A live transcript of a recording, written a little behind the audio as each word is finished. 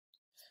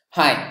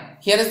Hi,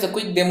 here is the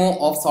quick demo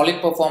of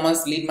Solid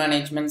Performance lead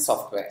management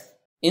software.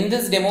 In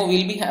this demo,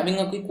 we'll be having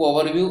a quick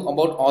overview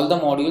about all the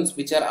modules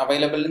which are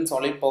available in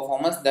Solid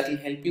Performance that will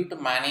help you to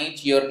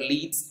manage your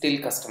leads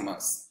till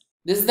customers.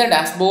 This is the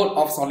dashboard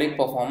of Solid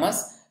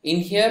Performance. In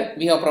here,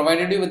 we have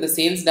provided you with the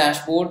sales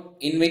dashboard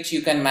in which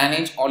you can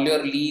manage all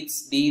your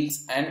leads,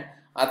 deals and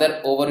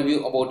other overview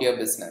about your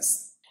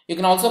business. You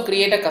can also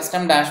create a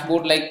custom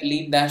dashboard like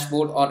lead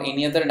dashboard or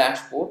any other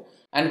dashboard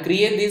and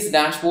create this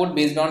dashboard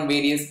based on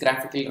various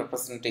graphical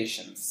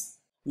representations.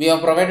 We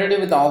have provided you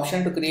with the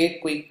option to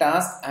create quick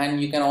tasks,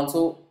 and you can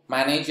also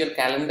manage your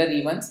calendar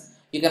events.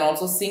 You can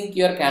also sync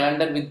your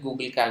calendar with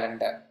Google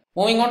Calendar.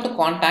 Moving on to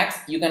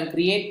contacts, you can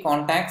create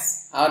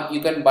contacts or you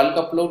can bulk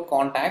upload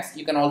contacts.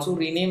 You can also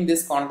rename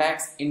these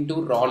contacts into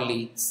raw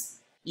leads.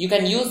 You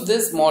can use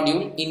this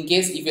module in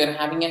case if you are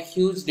having a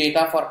huge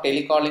data for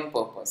telecalling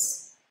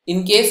purpose.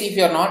 In case if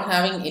you are not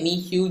having any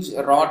huge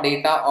raw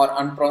data or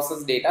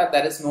unprocessed data,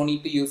 there is no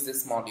need to use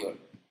this module.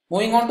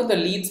 Moving on to the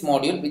leads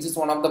module, which is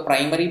one of the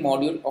primary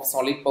module of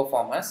Solid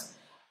Performance.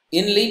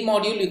 In lead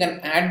module, you can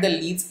add the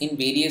leads in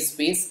various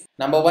ways.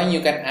 Number one,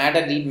 you can add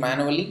a lead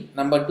manually.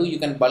 Number two, you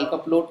can bulk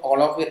upload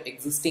all of your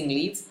existing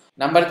leads.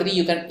 Number three,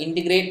 you can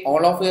integrate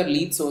all of your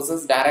lead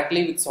sources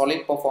directly with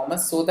Solid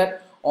Performance so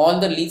that all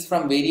the leads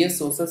from various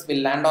sources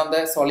will land on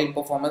the Solid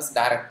Performance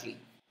directly.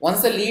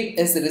 Once the lead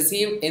is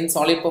received in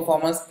Solid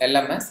Performance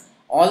LMS,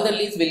 all the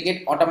leads will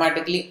get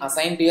automatically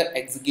assigned to your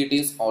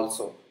executives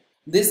also.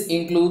 This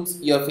includes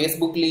your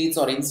Facebook leads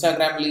or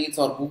Instagram leads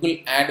or Google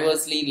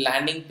AdWords lead,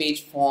 landing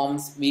page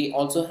forms. We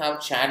also have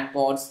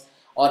chatbots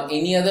or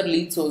any other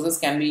lead sources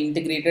can be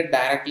integrated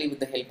directly with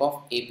the help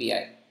of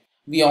API.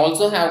 We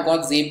also have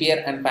got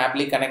Zapier and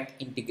Pabbly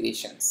Connect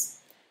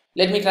integrations.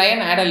 Let me try and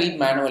add a lead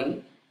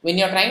manually. When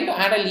you are trying to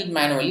add a lead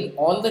manually,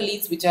 all the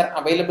leads which are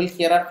available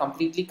here are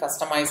completely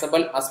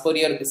customizable as per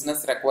your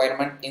business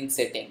requirement in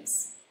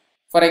settings.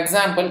 For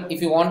example,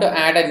 if you want to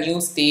add a new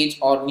stage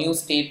or new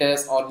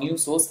status or new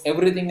source,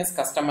 everything is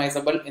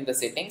customizable in the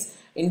settings.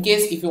 In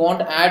case if you want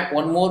to add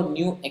one more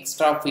new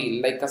extra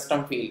field like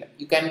custom field,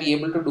 you can be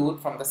able to do it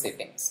from the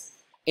settings.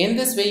 In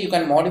this way, you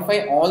can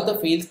modify all the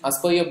fields as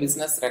per your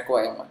business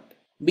requirement.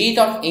 Be it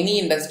of any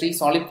industry,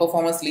 Solid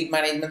Performance lead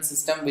management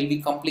system will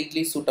be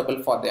completely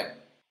suitable for them.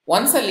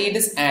 Once a lead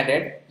is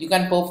added, you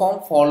can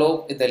perform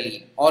follow with the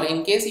lead, or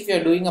in case if you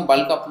are doing a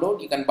bulk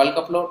upload, you can bulk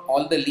upload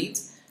all the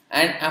leads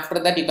and after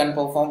that you can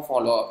perform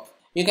follow up.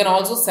 You can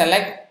also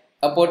select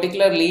a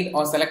particular lead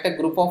or select a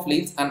group of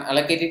leads and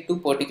allocate it to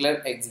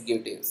particular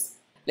executives.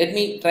 Let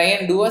me try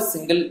and do a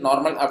single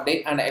normal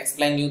update and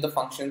explain you the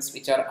functions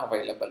which are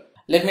available.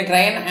 Let me try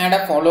and add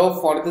a follow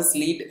up for this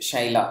lead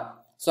Shaila.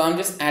 So I'm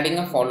just adding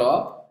a follow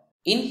up.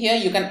 In here,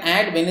 you can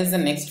add when is the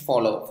next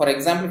follow. For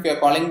example, if you are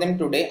calling them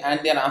today and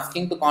they are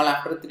asking to call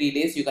after 3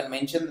 days, you can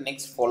mention the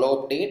next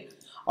follow-up date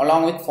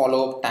along with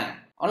follow-up time.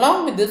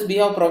 Along with this, we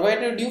have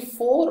provided you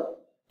 4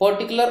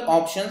 particular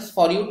options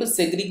for you to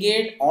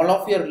segregate all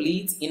of your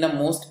leads in a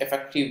most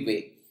effective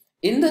way.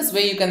 In this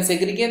way, you can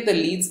segregate the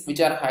leads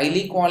which are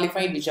highly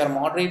qualified, which are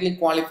moderately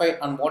qualified,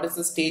 and what is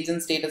the stage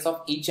and status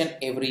of each and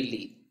every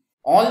lead.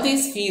 All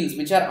these fields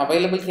which are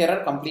available here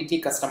are completely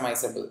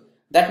customizable.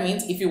 That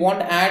means if you want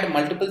to add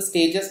multiple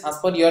stages as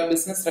per your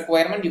business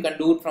requirement, you can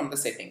do it from the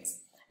settings.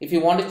 If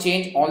you want to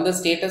change all the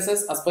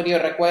statuses as per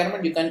your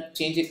requirement, you can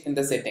change it in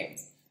the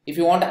settings. If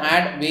you want to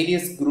add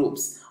various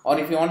groups or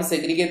if you want to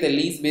segregate the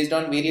leads based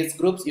on various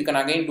groups, you can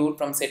again do it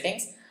from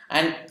settings.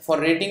 And for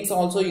ratings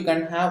also, you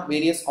can have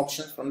various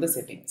options from the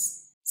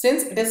settings.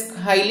 Since it is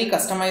highly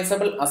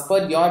customizable as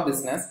per your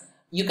business,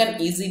 you can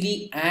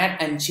easily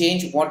add and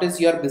change what is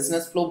your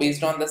business flow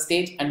based on the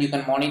stage, and you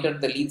can monitor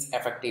the leads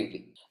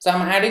effectively. So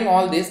I'm adding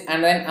all this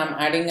and then I'm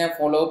adding a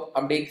follow-up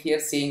update here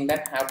saying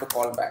that I have to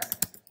call back.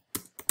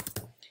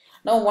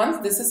 Now once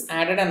this is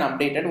added and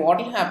updated, what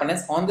will happen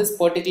is on this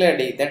particular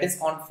day, that is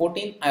on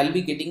 14th, I'll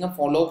be getting a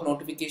follow-up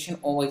notification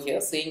over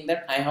here saying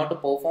that I have to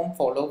perform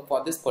follow-up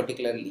for this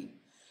particular lead.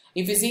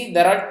 If you see,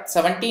 there are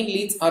 17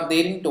 leads are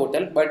there in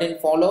total, but in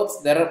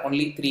follow-ups there are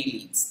only 3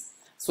 leads.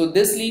 So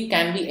this lead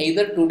can be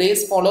either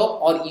today's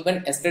follow-up or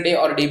even yesterday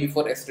or day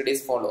before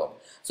yesterday's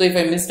follow-up. So if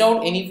I missed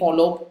out any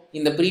follow-up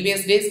in the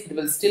previous days, it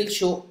will still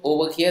show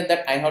over here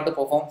that I have to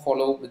perform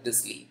follow-up with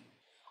this lead.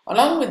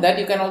 Along with that,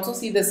 you can also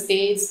see the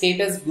stage,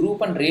 status,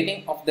 group and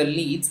rating of the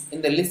leads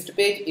in the list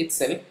page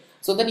itself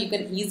so that you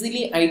can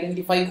easily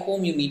identify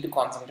whom you need to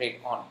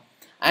concentrate on.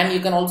 And you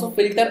can also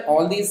filter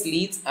all these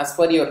leads as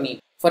per your need.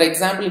 For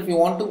example, if you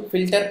want to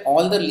filter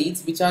all the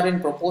leads which are in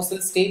proposal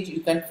stage,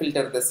 you can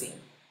filter the same.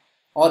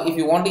 Or if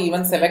you want to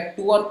even select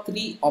 2 or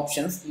 3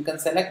 options, you can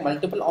select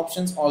multiple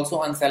options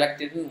also and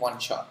select it in one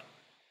shot.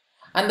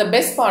 And the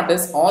best part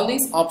is all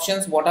these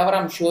options, whatever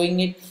I'm showing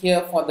it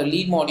here for the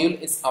lead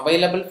module, is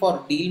available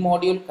for deal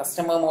module,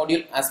 customer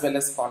module as well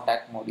as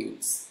contact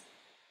modules.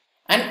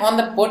 And on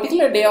the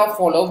particular day of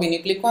follow, when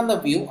you click on the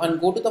view and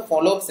go to the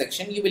follow-up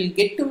section, you will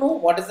get to know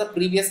what is the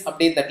previous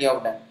update that you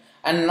have done.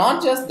 And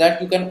not just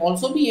that, you can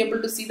also be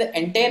able to see the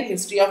entire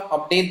history of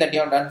update that you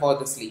have done for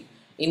this lead.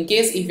 In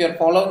case if you are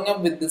following up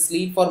with this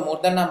lead for more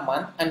than a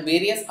month and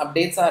various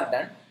updates are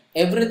done,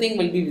 everything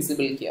will be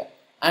visible here.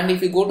 And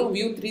if you go to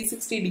view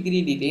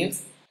 360-degree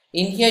details,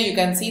 in here you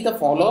can see the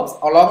follow-ups.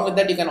 Along with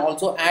that, you can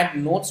also add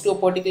notes to a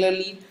particular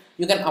lead.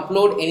 You can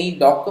upload any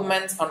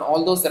documents on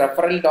all those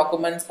referral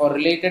documents or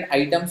related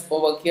items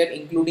over here,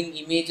 including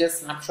images,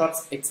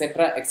 snapshots,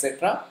 etc.,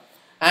 etc.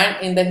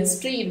 And in the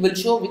history, it will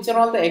show which are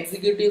all the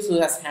executives who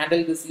has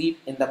handled this lead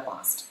in the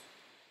past.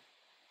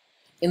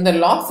 In the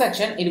log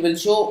section, it will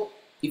show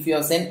if you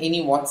have sent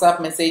any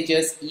WhatsApp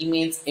messages,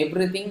 emails,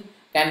 everything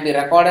can be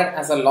recorded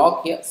as a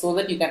log here, so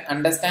that you can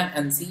understand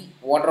and see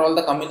what are all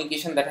the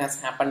communication that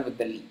has happened with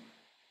the lead.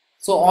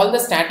 So all the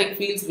static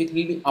fields will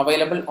be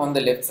available on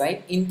the left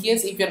side. In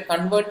case if you are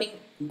converting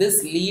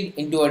this lead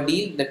into a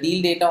deal, the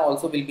deal data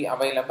also will be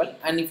available,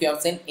 and if you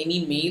have sent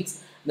any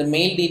mails, the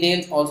mail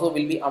details also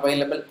will be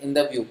available in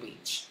the view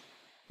page.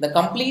 The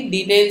complete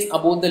details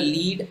about the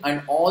lead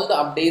and all the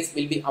updates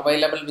will be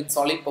available with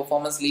Solid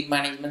Performance Lead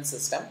Management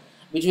System,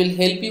 which will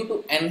help you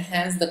to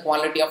enhance the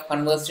quality of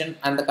conversion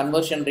and the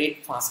conversion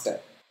rate faster.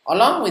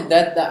 Along with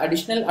that, the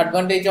additional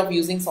advantage of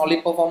using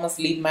Solid Performance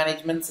Lead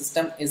Management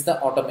System is the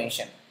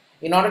automation.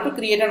 In order to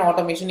create an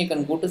automation, you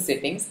can go to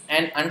settings,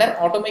 and under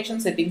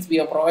automation settings, we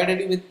have provided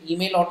you with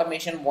email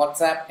automation,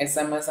 WhatsApp,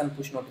 SMS and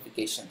push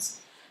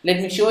notifications.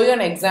 Let me show you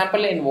an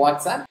example in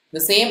WhatsApp. The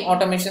same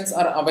automations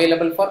are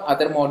available for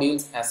other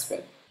modules as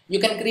well. You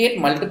can create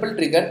multiple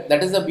triggers.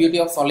 That is the beauty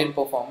of Solid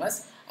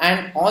Performance,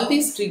 and all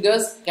these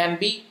triggers can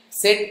be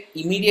set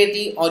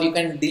immediately, or you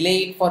can delay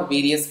it for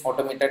various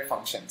automated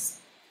functions.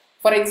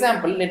 For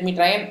example, let me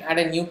try and add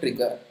a new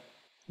trigger.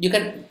 You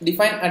can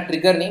define a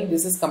trigger name.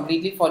 This is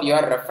completely for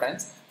your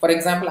reference. For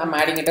example, I'm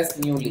adding it as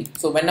new lead.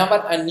 So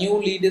whenever a new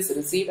lead is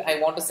received, I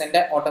want to send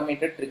an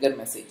automated trigger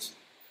message.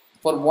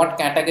 For what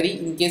category?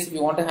 In case if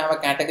you want to have a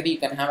category, you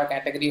can have a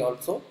category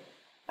also.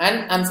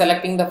 And I'm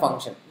selecting the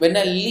function. When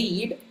a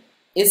lead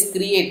is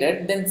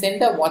created, then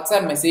send a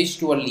WhatsApp message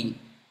to a lead.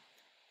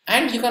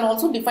 And you can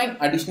also define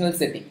additional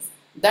settings.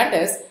 That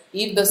is,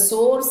 if the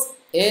source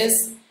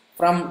is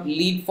from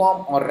lead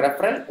form or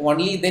referral,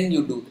 only then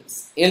you do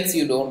this, else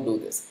you don't do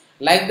this.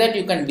 Like that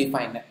you can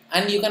define it,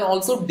 and you can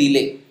also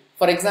delay.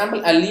 For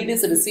example, a lead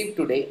is received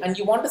today and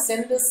you want to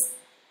send this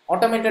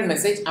automated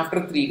message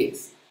after 3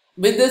 days.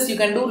 With this you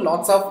can do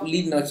lots of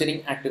lead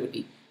nurturing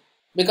activity,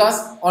 because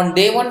on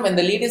day 1 when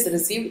the lead is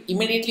received,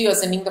 immediately you are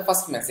sending the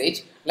first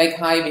message like,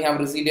 hi, we have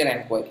received your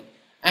inquiry,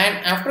 and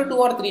after 2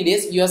 or 3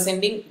 days you are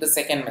sending the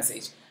second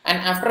message, and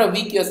after a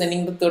week you are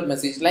sending the third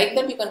message. Like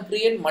that you can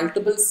create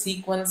multiple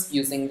sequence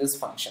using these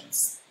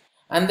functions.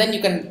 And then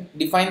you can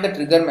define the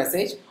trigger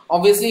message.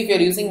 Obviously if you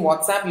are using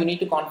WhatsApp, you need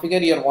to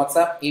configure your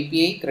WhatsApp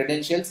API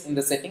credentials in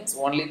the settings,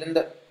 only then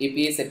the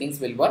API settings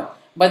will work.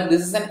 But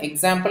this is an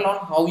example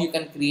on how you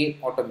can create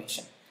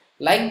automation.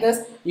 Like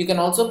this, you can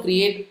also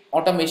create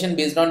automation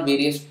based on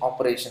various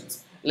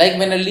operations. Like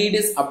when a lead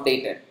is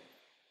updated,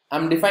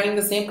 I'm defining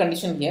the same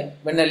condition here.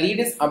 When a lead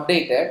is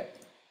updated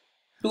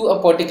to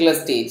a particular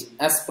stage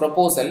as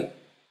proposal,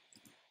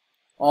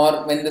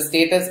 or when the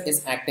status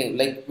is active,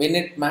 like when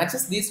it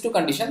matches these two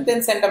conditions,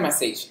 then send a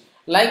message.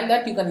 Like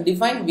that you can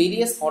define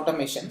various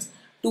automations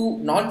to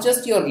not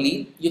just your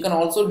lead, you can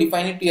also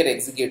define it to your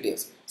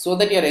executives, so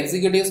that your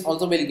executives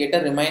also will get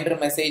a reminder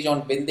message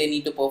on when they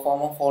need to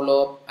perform a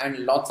follow-up, and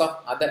lots of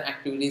other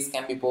activities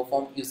can be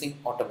performed using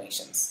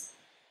automations.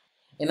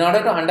 In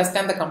order to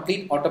understand the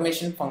complete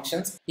automation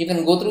functions, you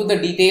can go through the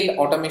detailed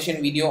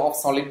automation video of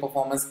Solid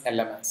Performance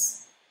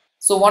LMS.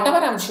 So whatever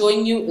I'm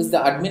showing you is the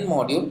admin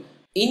module.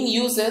 In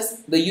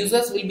users, the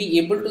users will be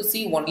able to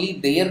see only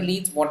their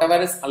leads, whatever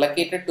is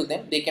allocated to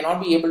them. They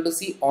cannot be able to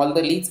see all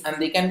the leads,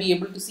 and they can be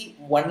able to see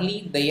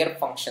only their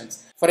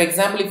functions. For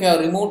example, if you have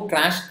removed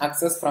trash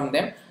access from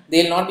them,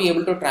 they will not be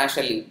able to trash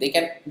a lead. They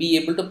can be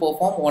able to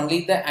perform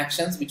only the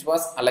actions which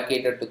was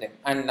allocated to them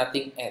and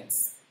nothing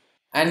else.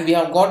 And we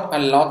have got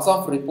lots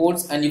of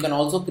reports, and you can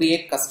also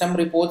create custom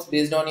reports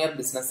based on your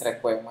business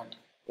requirement.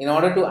 In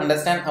order to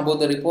understand about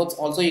the reports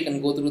also, you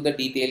can go through the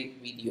detailed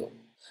video.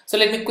 So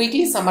let me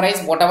quickly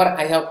summarize whatever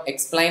I have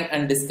explained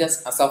and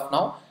discussed as of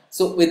now.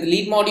 So with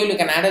lead module, you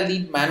can add a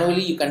lead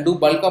manually, you can do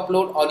bulk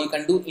upload, or you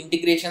can do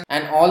integration,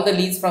 and all the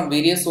leads from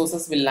various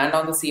sources will land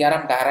on the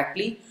CRM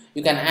directly.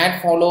 You can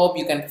add follow-up,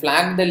 you can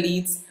flag the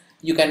leads,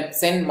 you can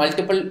send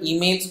multiple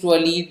emails to a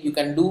lead, you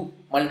can do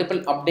multiple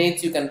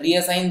updates, you can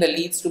reassign the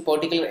leads to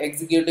particular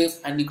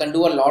executives, and you can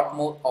do a lot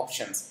more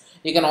options.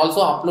 You can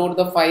also upload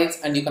the files,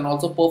 and you can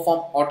also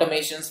perform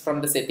automations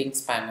from the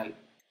settings panel.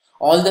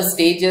 All the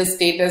stages,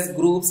 status,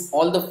 groups,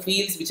 all the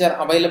fields which are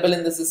available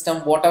in the system,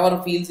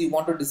 whatever fields you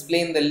want to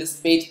display in the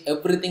list page,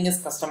 everything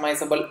is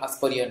customizable as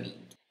per your need.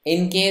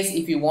 In case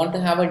if you want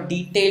to have a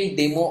detailed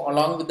demo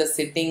along with the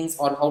settings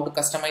or how to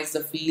customize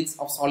the fields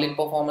of Solid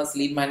Performance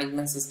Lead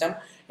Management System,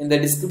 in the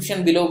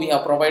description below we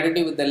have provided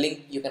you with the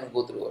link, you can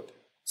go through it.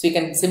 So you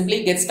can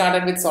simply get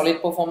started with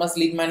Solid Performance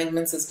Lead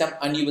Management System,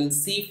 and you will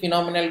see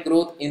phenomenal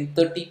growth in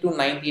 30 to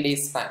 90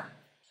 days time.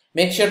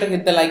 Make sure to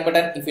hit the like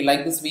button if you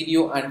like this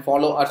video, and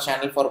follow our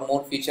channel for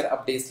more future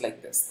updates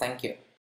like this. Thank you.